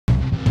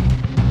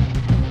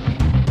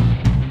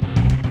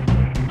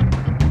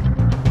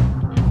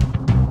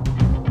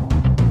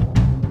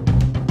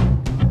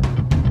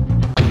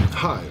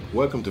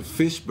welcome to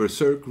Fish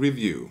Berserk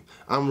Review.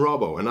 I'm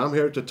Robbo and I'm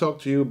here to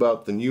talk to you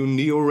about the new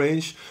Neo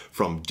range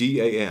from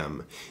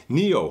DAM.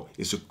 Neo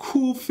is a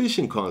cool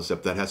fishing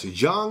concept that has a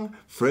young,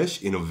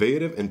 fresh,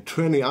 innovative and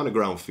trendy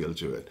underground feel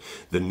to it.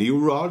 The Neo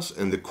rods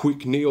and the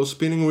quick Neo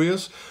spinning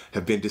reels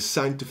have been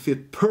designed to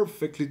fit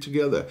perfectly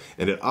together,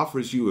 and it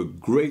offers you a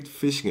great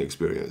fishing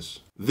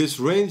experience. This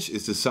range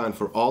is designed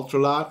for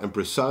ultralight and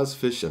precise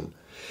fishing.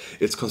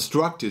 It's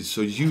constructed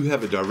so you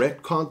have a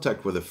direct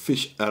contact with the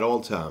fish at all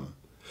times.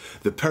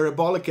 The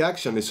parabolic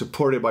action is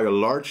supported by a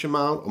large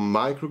amount of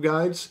micro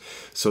guides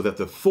so that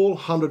the full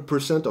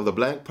 100% of the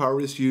blank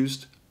power is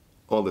used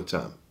all the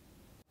time.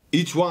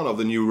 Each one of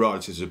the new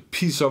rods is a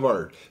piece of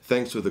art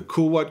thanks to the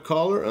cool white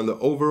color and the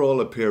overall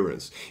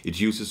appearance. It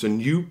uses a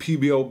new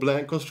PBO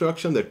blank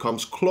construction that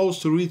comes close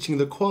to reaching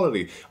the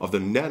quality of the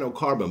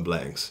nanocarbon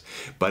blanks,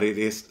 but it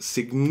is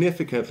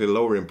significantly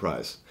lower in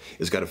price.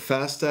 It's got a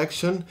fast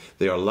action,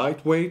 they are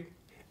lightweight,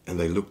 and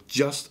they look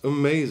just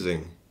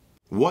amazing.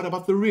 What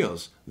about the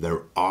reels?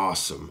 They're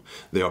awesome.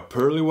 They are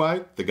pearly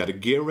white, they got a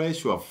gear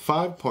ratio of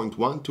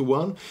 5.1 to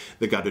 1,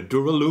 they got a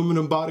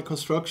duraluminum body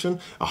construction,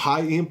 a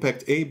high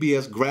impact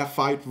ABS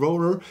graphite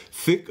rotor,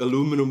 thick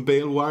aluminum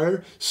bale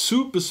wire,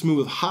 super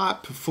smooth high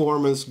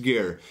performance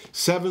gear,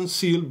 7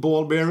 sealed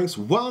ball bearings,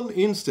 1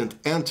 instant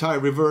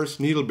anti-reverse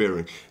needle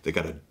bearing. They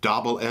got a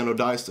double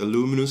anodized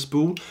aluminum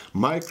spool,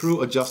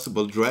 micro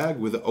adjustable drag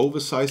with an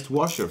oversized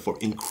washer for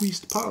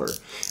increased power,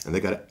 and they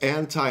got an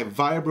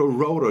anti-vibro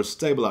rotor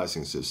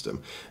stabilizing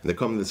system. And they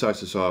come in the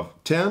sizes of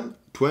 10,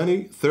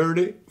 20,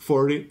 30,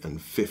 40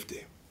 and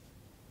 50.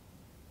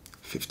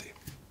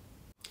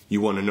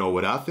 You want to know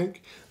what I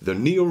think? The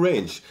Neo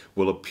range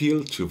will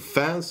appeal to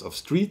fans of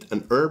street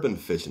and urban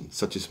fishing,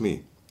 such as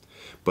me.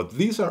 But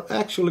these are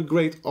actually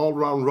great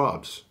all-round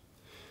rods.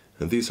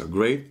 And these are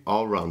great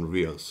all-round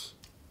reels.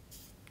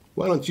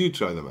 Why don't you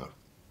try them out?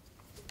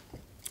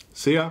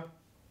 See ya!